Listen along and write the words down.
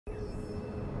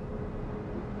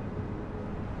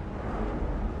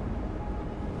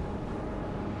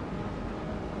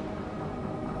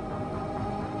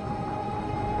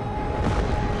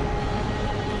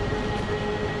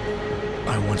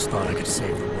once thought I could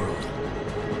save the world.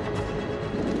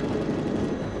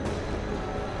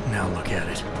 Now look at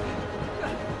it.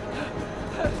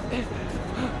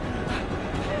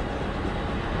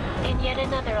 In yet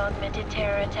another augmented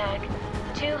terror attack,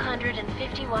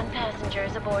 251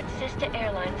 passengers aboard Sister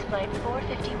Airlines Flight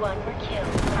 451 were killed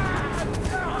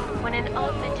when an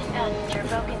augmented passenger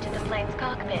broke into the plane's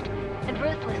cockpit and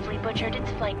ruthlessly butchered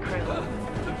its flight crew.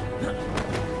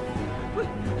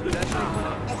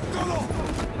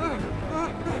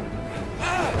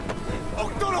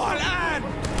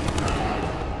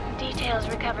 Details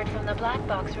recovered from the black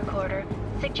box recorder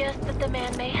suggest that the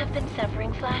man may have been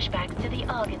suffering flashbacks to the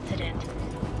AUG incident.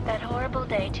 That horrible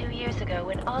day 2 years ago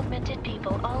when augmented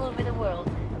people all over the world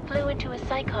flew into a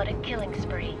psychotic killing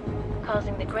spree,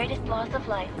 causing the greatest loss of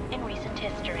life in recent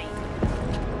history.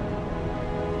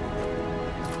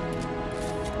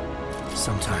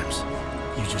 Sometimes,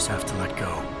 you just have to let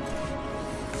go.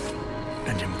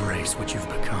 And embrace what you've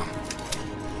become.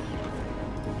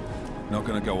 Not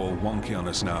gonna go all wonky on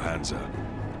us now, Hansa,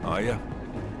 are you?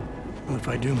 Well, if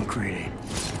I do, McCready,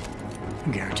 I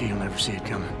guarantee you'll never see it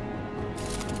coming.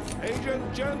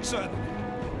 Agent Jensen!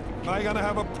 Am I gonna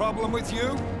have a problem with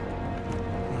you?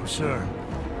 No, sir.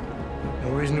 No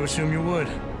reason to assume you would.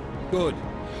 Good.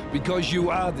 Because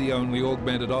you are the only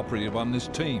augmented operative on this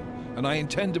team, and I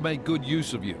intend to make good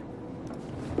use of you.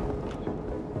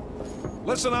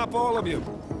 Listen up, all of you.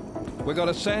 We got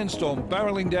a sandstorm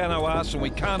barreling down our ass and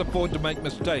we can't afford to make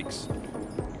mistakes.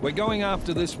 We're going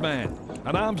after this man,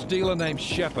 an arms dealer named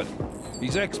Shepard.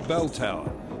 He's ex-Bell Tower,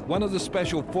 one of the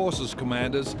Special Forces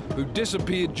commanders who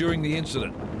disappeared during the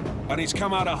incident. And he's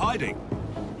come out of hiding.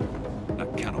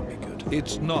 That cannot be good.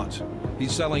 It's not.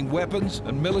 He's selling weapons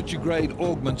and military-grade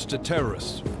augments to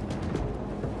terrorists.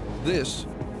 This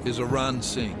is Aran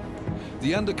Singh,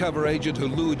 the undercover agent who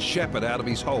lured Shepard out of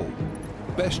his hole.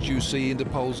 Best you see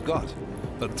Interpol's got.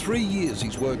 For 3 years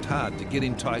he's worked hard to get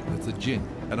in tight with the Jinn,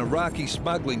 an Iraqi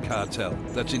smuggling cartel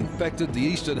that's infected the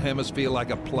Eastern Hemisphere like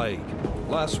a plague.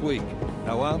 Last week,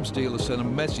 our arms dealer sent a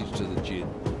message to the Jinn,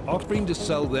 offering to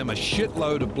sell them a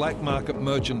shitload of black market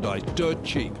merchandise dirt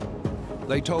cheap.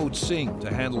 They told Singh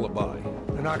to handle the buy.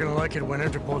 They're not gonna like it when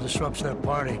Interpol disrupts their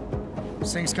party.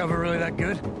 Singh's cover really that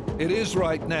good? It is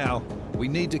right now. We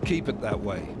need to keep it that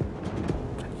way.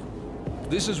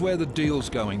 This is where the deal's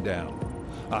going down.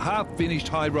 A half-finished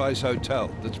high-rise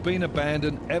hotel that's been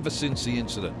abandoned ever since the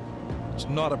incident. It's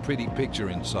not a pretty picture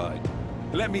inside.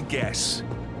 Let me guess.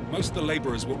 Most of the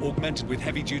laborers were augmented with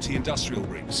heavy-duty industrial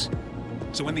rigs.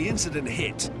 So when the incident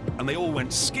hit, and they all went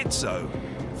schizo,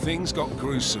 things got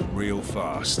gruesome real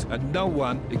fast. And no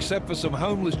one, except for some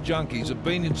homeless junkies, have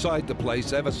been inside the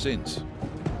place ever since.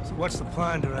 So what's the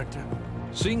plan, Director?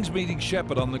 Singh's meeting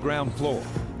Shepard on the ground floor,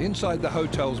 inside the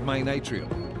hotel's main atrium.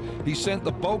 He sent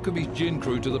the bulk of his Jinn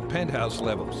crew to the penthouse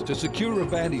levels to secure a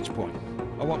vantage point.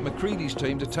 I want McCready's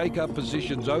team to take up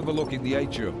positions overlooking the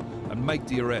atrium and make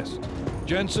the arrest.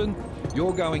 Jensen,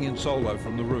 you're going in solo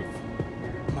from the roof.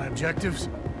 My objectives?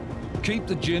 Keep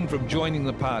the Jinn from joining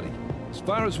the party. As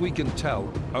far as we can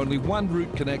tell, only one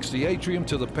route connects the atrium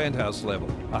to the penthouse level,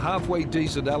 a halfway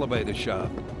decent elevator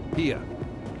shaft. Here.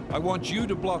 I want you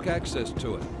to block access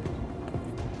to it.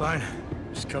 Fine.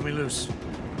 Just cut me loose.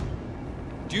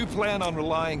 Do you plan on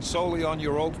relying solely on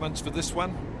your augments for this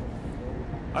one?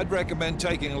 I'd recommend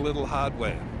taking a little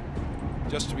hardware,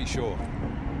 just to be sure.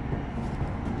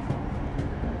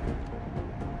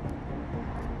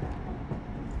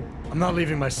 I'm not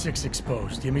leaving my 6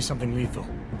 exposed. Give me something lethal.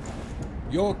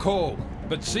 Your call,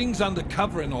 but Singh's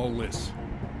undercover in all this.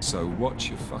 So watch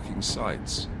your fucking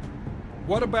sights.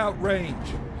 What about range?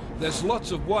 There's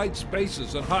lots of wide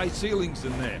spaces and high ceilings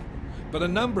in there, but a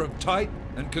number of tight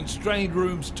and constrained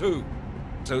rooms too.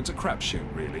 So it's a crapshoot,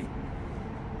 really.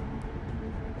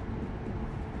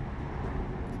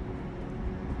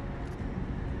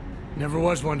 Never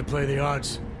was one to play the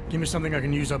odds. Give me something I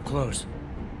can use up close.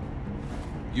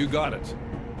 You got it.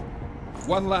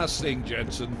 One last thing,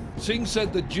 Jensen. Singh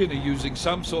said the Jinn are using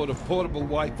some sort of portable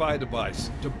Wi-Fi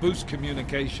device to boost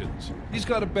communications. He's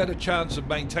got a better chance of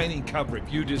maintaining cover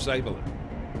if you disable it.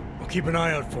 I'll keep an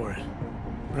eye out for it.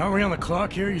 But aren't we on the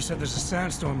clock here? You said there's a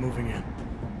sandstorm moving in.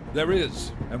 There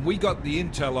is, and we got the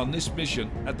intel on this mission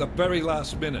at the very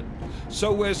last minute.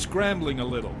 So we're scrambling a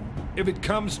little. If it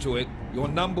comes to it, your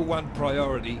 #1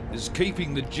 priority is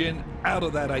keeping the Jinn out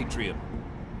of that atrium.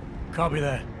 Copy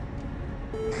that.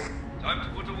 Time to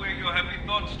put away your heavy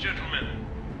thoughts, gentlemen.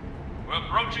 We're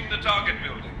approaching the target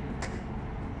building.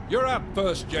 You're up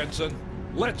first, Jensen.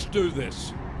 Let's do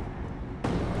this.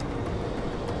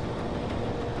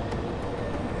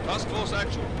 Task Force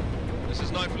Actual. This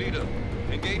is Knife Leader.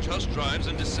 Engage Husk drives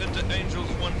and descend to Angels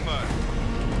 1-5.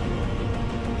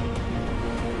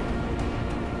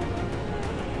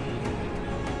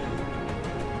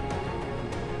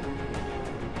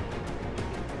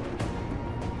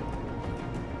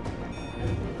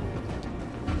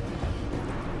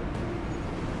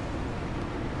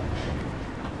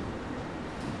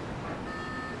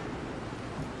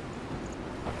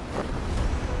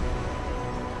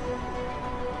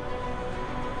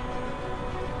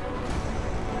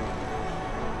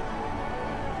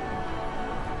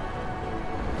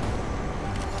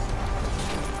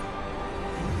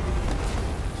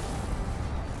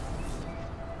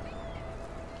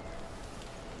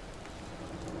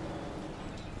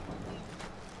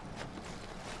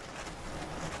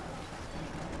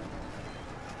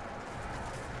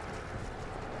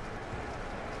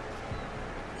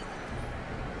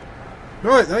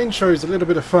 Right, the intro is a little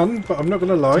bit of fun, but I'm not going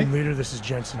to lie. Team leader, this is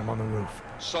Jensen. I'm on the roof.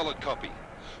 Solid copy.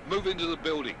 Move into the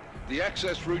building. The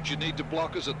access route you need to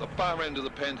block is at the far end of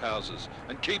the penthouses.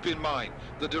 And keep in mind,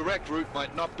 the direct route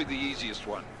might not be the easiest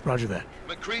one. Roger that.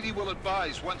 McCready will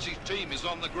advise once his team is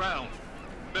on the ground.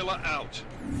 Miller out.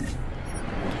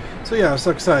 So yeah, as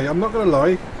like I say, I'm not going to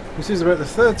lie. This is about the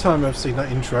third time I've seen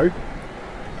that intro.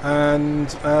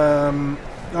 And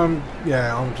I'm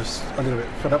just a little bit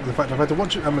fed up with the fact I've had to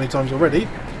watch it how many times already.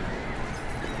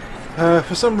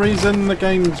 For some reason the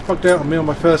game's bugged out on me on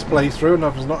my first playthrough and I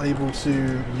was not able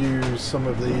to use some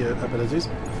of the abilities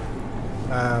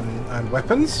and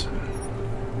weapons.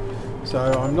 So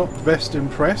I'm not best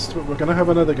impressed, but we're going to have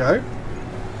another go.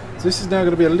 So this is now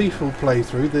going to be a lethal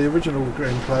playthrough. The original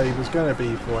gameplay was going to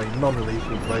be for a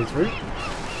non-lethal playthrough.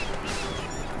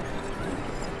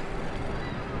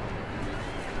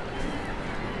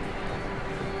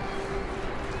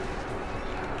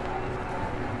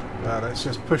 Let's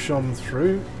just push on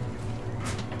through.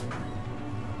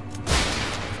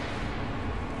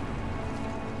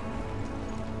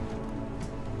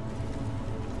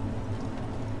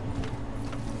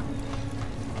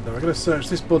 Now we're going to search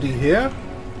this body here.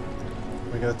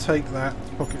 We're going to take that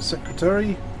pocket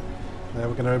secretary. Now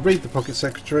we're going to read the pocket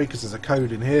secretary because there's a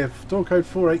code in here. Door code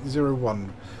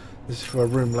 4801. This is for a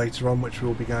room later on which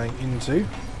we'll be going into. It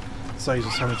saves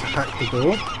us having to hack the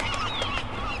door.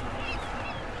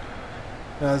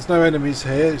 Now, there's no enemies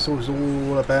here, it's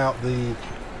all about the...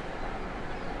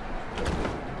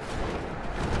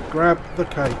 Grab the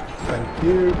cake, thank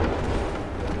you.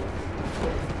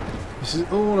 This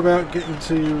is all about getting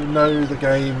to know the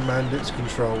game and its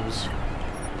controls.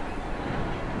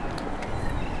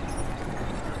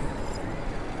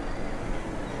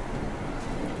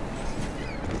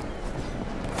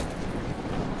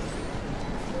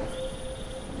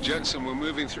 Jensen, we're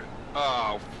moving through...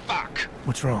 Oh, fuck!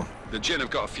 What's wrong? The Gen have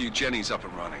got a few Jennies up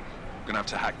and running. We're gonna have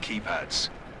to hack keypads.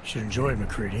 You should enjoy it,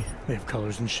 McCready. They have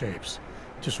colors and shapes.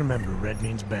 Just remember, red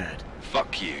means bad.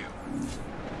 Fuck you.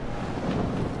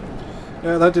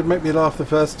 Yeah, that did make me laugh the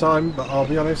first time, but I'll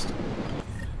be honest.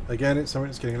 Again, it's something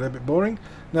that's getting a little bit boring.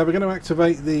 Now we're going to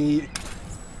activate the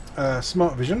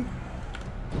smart vision.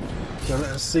 So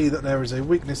let us see that there is a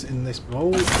weakness in this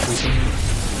bowl. We can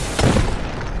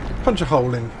punch a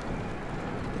hole in.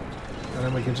 And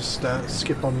then we can just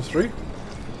skip on through.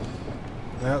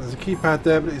 Now there's a keypad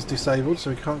there, but it's disabled,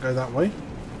 so we can't go that way.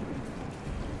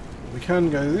 We can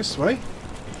go this way.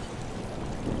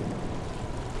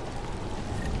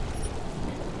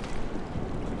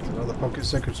 There's another pocket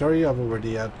secretary. I've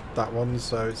already had that one,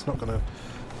 so it's not going to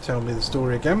tell me the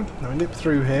story again. Now we nip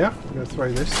through here. I'm going to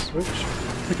throw this switch,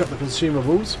 pick up the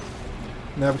consumables.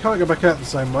 Now we can't go back out the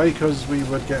same way because we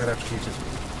would get electrocuted.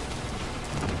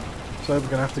 So we're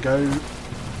going to have to go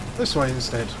this way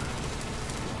instead.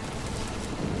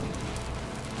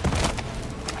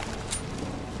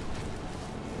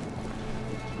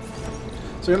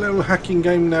 So a little hacking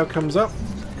game now comes up.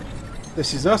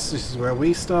 This is us. This is where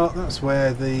we start. That's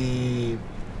where the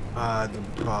I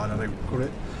don't know what you call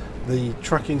it. The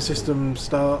tracking system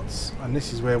starts, and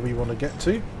this is where we want to get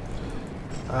to.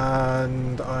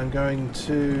 And I'm going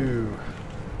to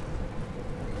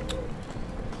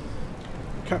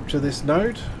capture this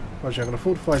node. Actually, I'm going to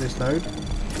fortify this node,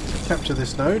 capture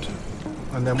this node,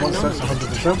 and then once that's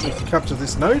 100%, we can capture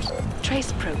this node.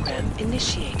 Trace program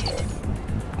initiated.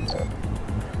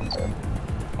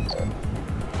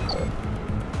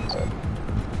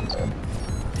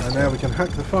 And now we can hack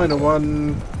the final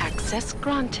one. Access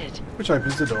granted. Which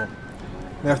opens the door.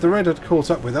 Now, if the red had caught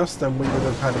up with us, then we would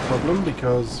have had a problem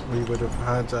because we would have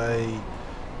had a.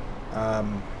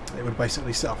 It would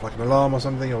basically set off like an alarm or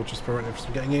something, or just prevent us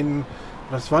from getting in.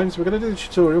 But that's fine. So we're going to do the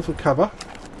tutorial for cover.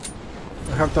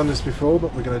 I have done this before,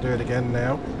 but we're going to do it again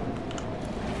now.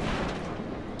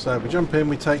 So we jump in,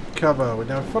 we take cover. We're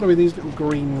now following these little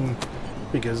green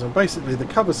figures, and basically the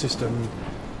cover system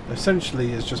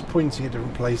essentially is just pointing at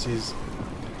different places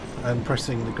and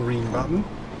pressing the green button.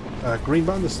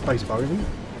 The space bar even.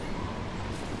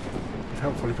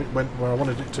 Helpful if it went where I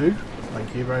wanted it to.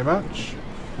 Thank you very much.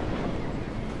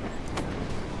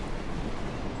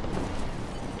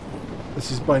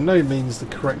 This is by no means the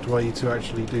correct way to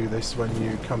actually do this when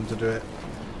you come to do it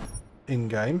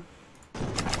in-game.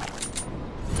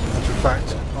 In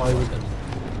fact, I would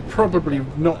probably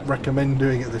not recommend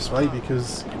doing it this way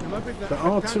because there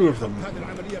are two of them. Now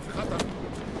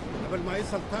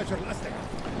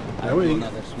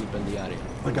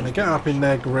they're going to get up in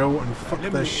their grill and fuck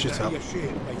their shit up.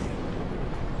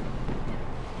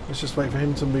 Let's just wait for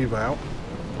him to move out.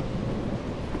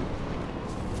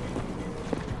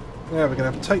 Now we're going to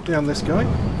have to take down this guy.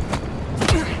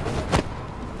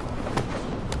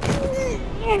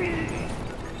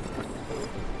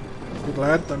 Good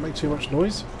lad, don't make too much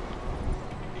noise.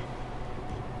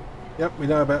 Yep, we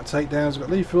know about takedowns. We've got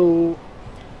lethal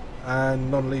and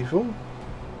non-lethal.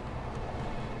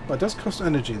 Well, it does cost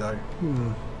energy though.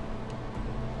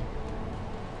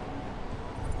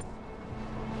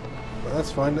 But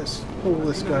that's fine, let's pull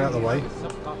this guy out of the way.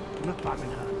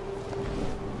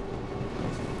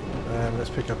 And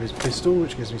let's pick up his pistol,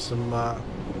 which gives me some...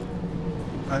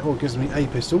 or gives me a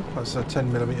pistol. That's a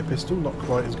 10mm pistol, not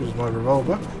quite as good as my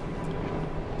revolver.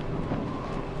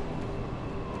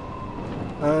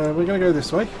 We're going to go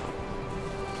this way.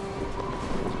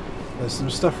 There's some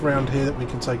stuff around here that we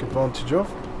can take advantage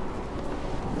of.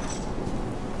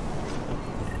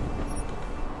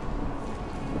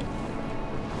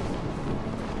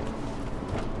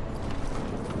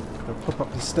 We'll pop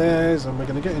up the stairs and we're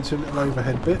going to get into a little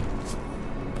overhead bit.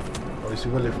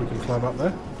 Obviously we will if we can climb up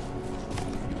there.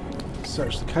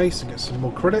 Search the case and get some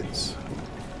more credits.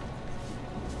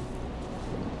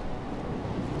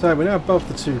 So we're now above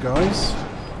the two guys.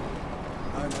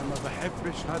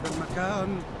 I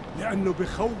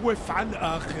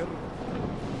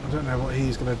don't know what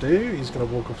he's going to do. He's going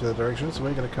to walk off the other direction, so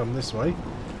we're going to come this way.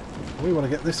 We want to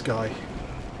get this guy.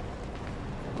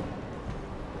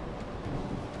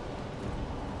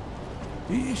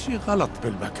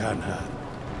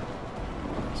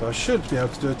 So I should be able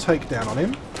to do a takedown on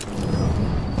him.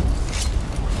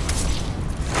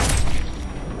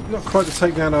 Not quite the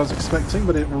takedown I was expecting,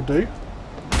 but it will do.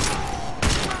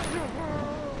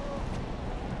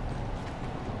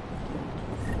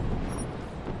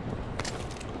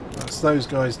 That's those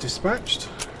guys dispatched.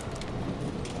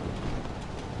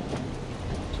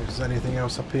 So is there anything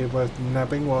else up here worth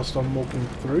nabbing whilst I'm walking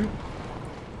through?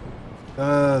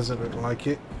 Doesn't look like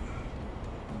it.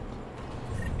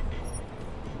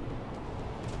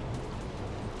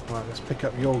 Right, let's pick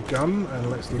up your gun and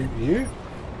let's loot you.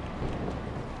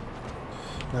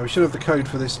 Now we should have the code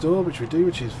for this door, which we do,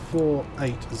 which is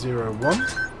 4801.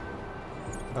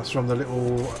 That's from the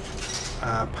little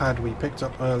pad we picked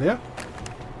up earlier.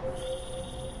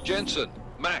 Jensen,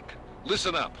 Mac,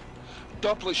 listen up.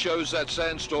 Doppler shows that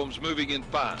sandstorm's moving in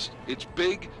fast. It's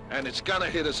big, and it's gonna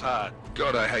hit us hard.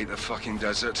 God, I hate the fucking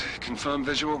desert. Confirm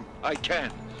visual? I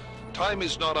can. Time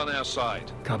is not on our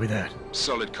side. Copy that.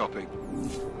 Solid copy.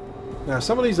 Now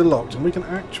some of these are locked, and we can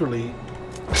actually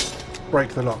break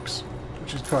the locks,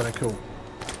 which is kind of cool.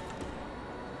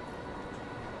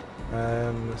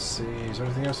 Let's see, is there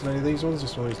anything else in any of these ones?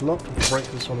 This one is locked, we can break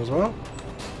this one as well.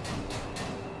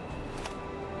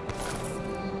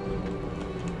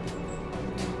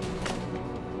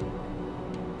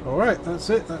 Alright, that's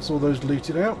it, that's all those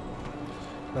looted out.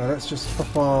 Now let's just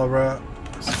pop our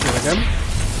skill again.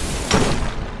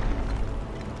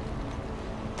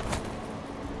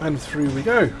 And through we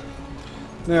go.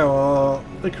 Now our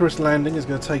Icarus landing is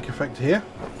going to take effect here.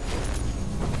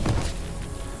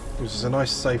 This is a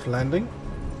nice safe landing.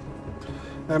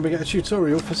 And we get a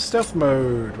tutorial for stealth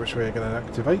mode, which we're going to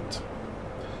activate.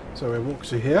 So we walk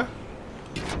to here,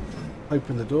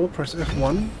 open the door, press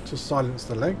F1 to silence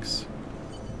the legs.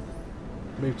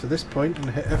 Move to this point and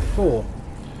hit F4.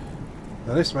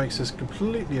 Now this makes us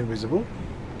completely invisible.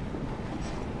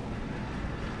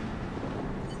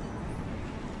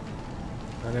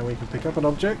 And then we can pick up an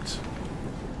object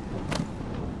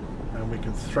and we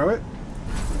can throw it,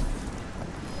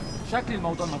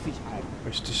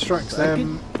 which distracts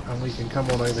them, and we can come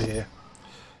on over here.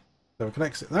 So we can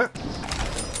exit that.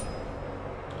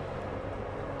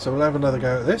 So we'll have another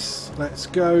go at this. Let's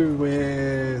go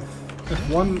with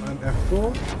F1 and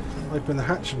F4. Open the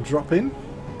hatch and drop in.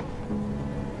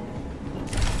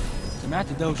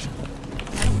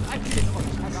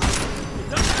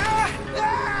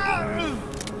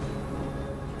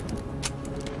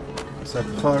 Let's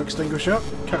have the fire extinguisher up.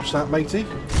 Catch that, matey.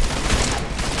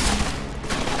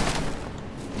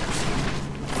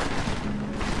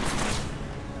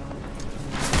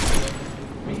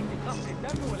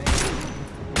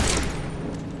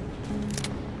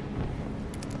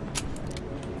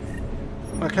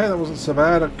 Okay, that wasn't so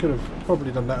bad. I could have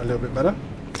probably done that a little bit better.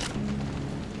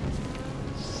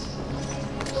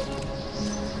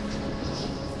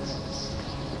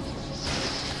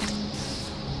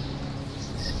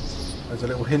 There's a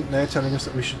little hint there telling us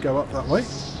that we should go up that way. That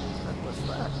was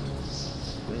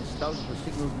fast. We installed the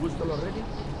signal booster already?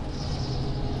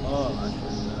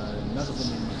 عشان نخدم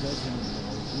المساكن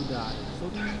الموجودة على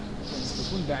الصوت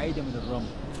تكون بعيدة من الرمل.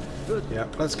 Good. Yeah,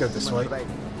 let's go this way. Right,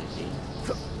 you see.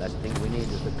 Last thing we need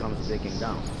is the comms breaking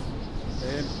down.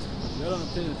 فهمت. يلا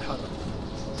نبتدي نتحرك.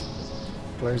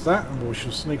 Close that and we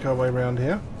shall sneak our way around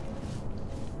here.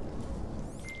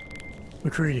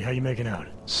 McCready, how you making out?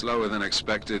 Slower than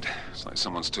expected. It's like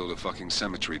someone's tilled a fucking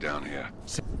cemetery down here.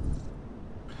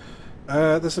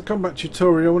 There's a combat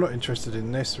tutorial. We're not interested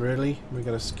in this, really. We're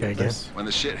going to skip this. When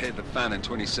the shit hit the fan in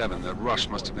 27, the rush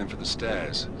must have been for the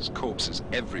stairs. There's corpses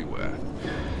everywhere.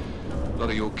 A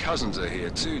lot of your cousins are here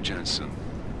too, Jensen.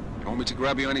 You want me to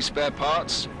grab you any spare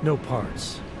parts? No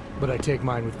parts, but I take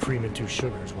mine with cream and 2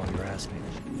 sugars while you're asking.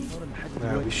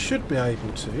 Now, we should be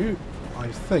able to, I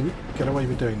think, get away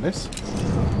with doing this.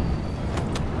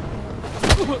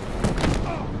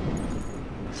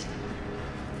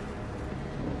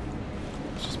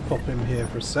 Let's just pop him here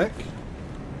for a sec.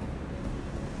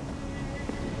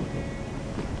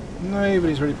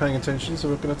 Nobody's really paying attention, so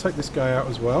we're going to take this guy out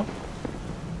as well.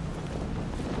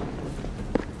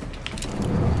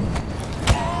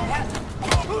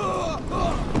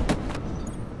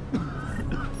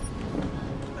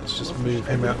 Move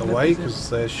him out the way because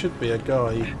there should be a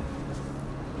guy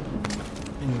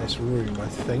in this room, I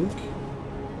think.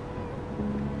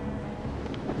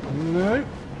 No,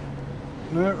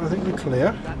 I think we're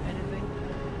clear.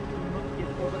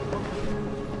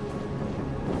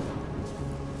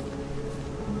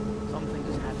 Something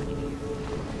is happening here.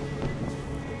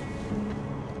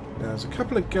 Now, there's a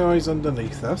couple of guys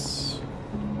underneath us.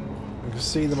 You can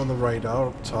see them on the radar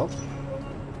up top.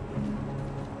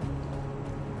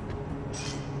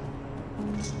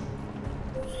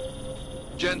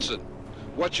 Jensen,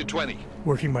 what's your 20?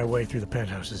 Working my way through the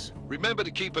penthouses. Remember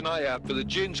to keep an eye out for the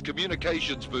Jinn's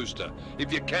communications booster,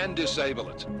 if you can disable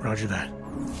it. Roger that.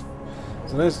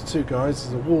 So there's the 2 guys.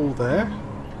 There's a wall there.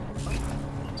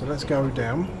 So let's go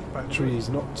down. Battery is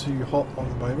not too hot at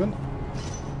the moment.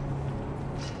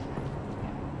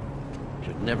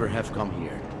 Should never have come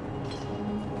here.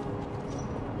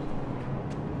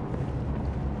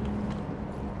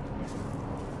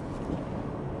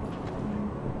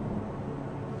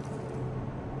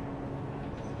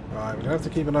 Right, we're going to have to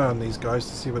keep an eye on these guys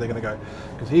to see where they're going to go.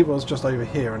 Because he was just over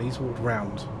here and he's walked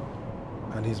round.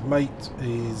 And his mate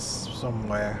is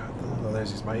somewhere. Oh,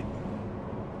 there's his mate.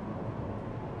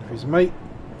 If his mate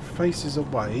faces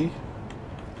away...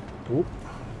 Oh.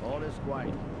 All is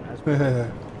quiet.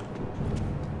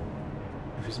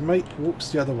 If his mate walks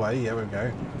the other way, here we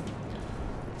go.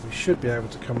 We should be able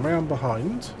to come round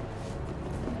behind.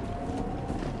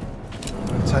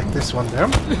 And take this one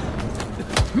down.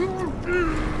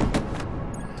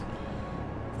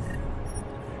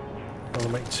 Don't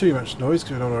want to make too much noise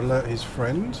because we don't want to alert his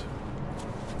friend.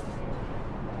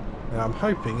 Now I'm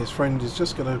hoping his friend is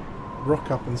just going to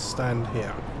rock up and stand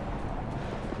here.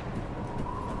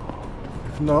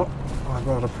 If not, I've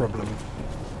got a problem.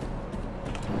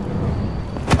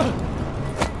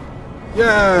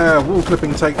 Yeah! Wall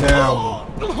clipping takedown!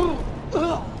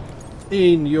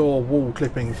 In your wall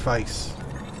clipping face.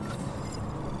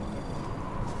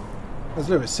 That's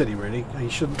a little bit silly, really. He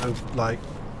shouldn't have, like,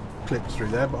 clipped through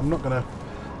there, but I'm not gonna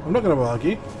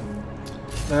argue.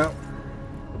 Now,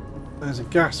 there's a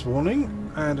gas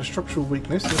warning and a structural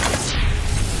weakness. Let's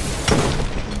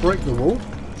break the wall.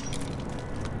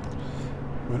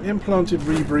 An implanted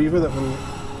rebreather that will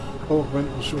augment,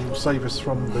 which will save us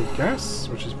from the gas,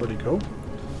 which is pretty cool.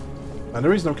 And the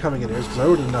reason I'm coming in here is because I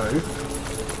already know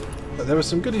that there were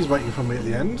some goodies waiting for me at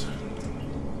the end.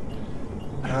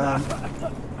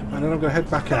 And then I'm going to head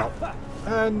back out.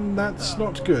 And that's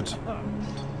not good.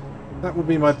 That would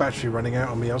be my battery running out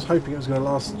on me. I was hoping it was going to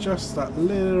last just that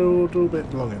little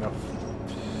bit long enough.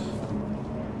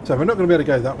 So we're not going to be able to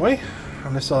go that way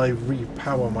unless I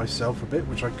repower myself a bit,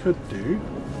 which I could do.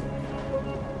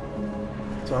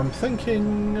 So I'm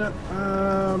thinking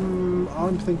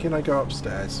I go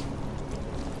upstairs.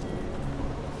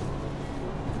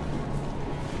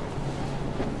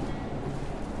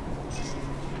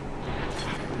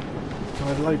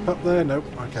 I load up there? Nope.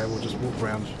 Okay, we'll just walk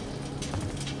around.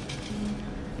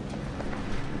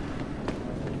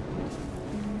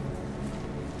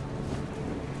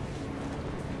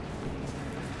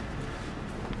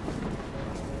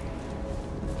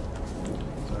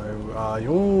 So I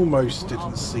almost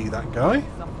didn't see that guy.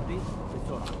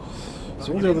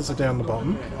 So all the others are down the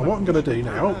bottom. And what I'm going to do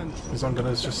now is I'm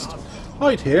going to just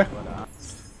hide here.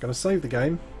 Going to save the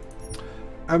game.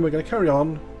 And we're going to carry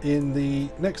on in the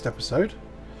next episode,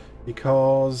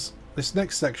 because this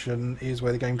next section is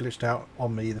where the game glitched out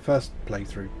on me the first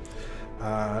playthrough.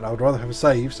 And I would rather have a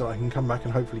save so I can come back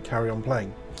and hopefully carry on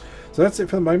playing. So that's it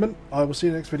for the moment. I will see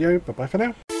you in the next video. Bye bye for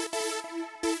now.